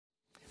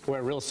We're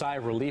a real sigh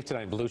of relief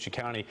tonight in Volusia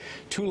County.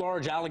 2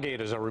 large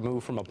alligators are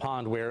removed from a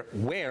pond where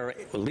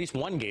at least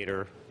one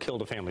gator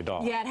killed a family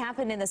dog. Yeah, it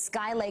happened in the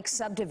Sky Lake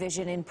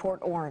subdivision in Port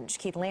Orange.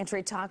 Keith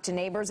Lantry talked to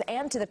neighbors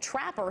and to the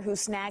trapper who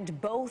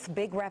snagged both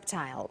big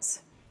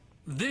reptiles.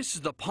 This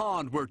is the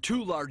pond where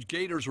 2 large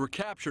gators were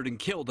captured and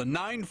killed, a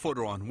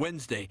 9-footer on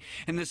Wednesday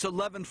and this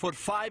 11-foot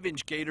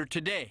 5-inch gator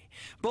today.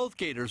 Both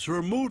gators were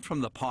removed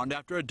from the pond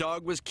after a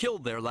dog was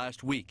killed there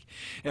last week.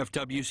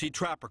 FWC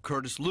trapper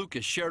Curtis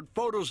Lucas shared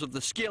photos of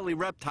the scaly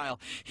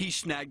reptile he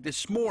snagged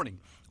this morning.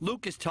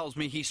 Lucas tells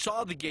me he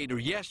saw the gator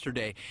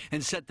yesterday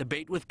and set the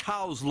bait with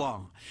cow's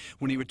lung.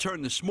 When he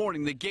returned this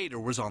morning, the gator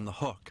was on the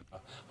hook.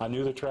 I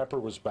knew the trapper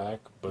was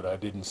back, but I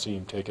didn't see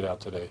him take it out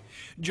today.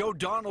 Joe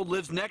Donald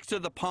lives next to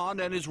the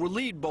pond and is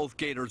relieved both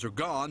gators are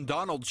gone.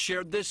 Donald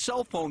shared this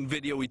cell phone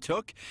video he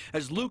took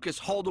as Lucas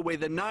hauled away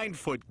the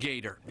 9-foot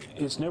gator.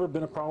 It's never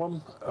been a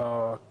problem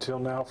till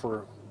now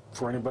for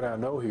anybody I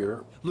know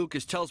here.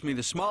 Lucas tells me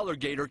the smaller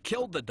gator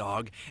killed the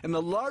dog and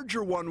the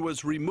larger one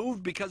was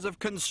removed because of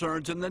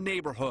concerns in the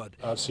neighborhood.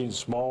 I've seen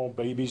small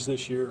babies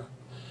this year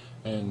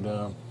and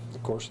of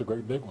course the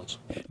great big ones.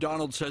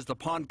 Donald says the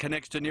pond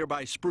connects to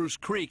nearby Spruce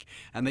Creek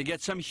and they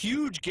get some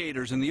huge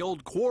gators in the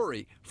old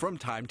quarry from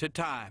time to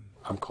time.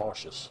 I'm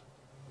cautious,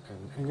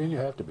 and you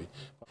have to be.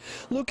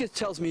 Lucas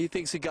tells me he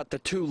thinks he got the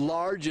 2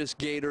 largest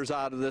gators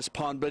out of this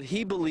pond, but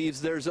he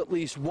believes there's at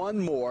least one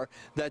more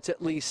that's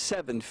at least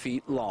 7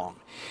 feet long.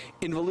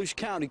 In Volusia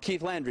County,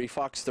 Keith Landry,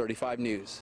 Fox 35 News.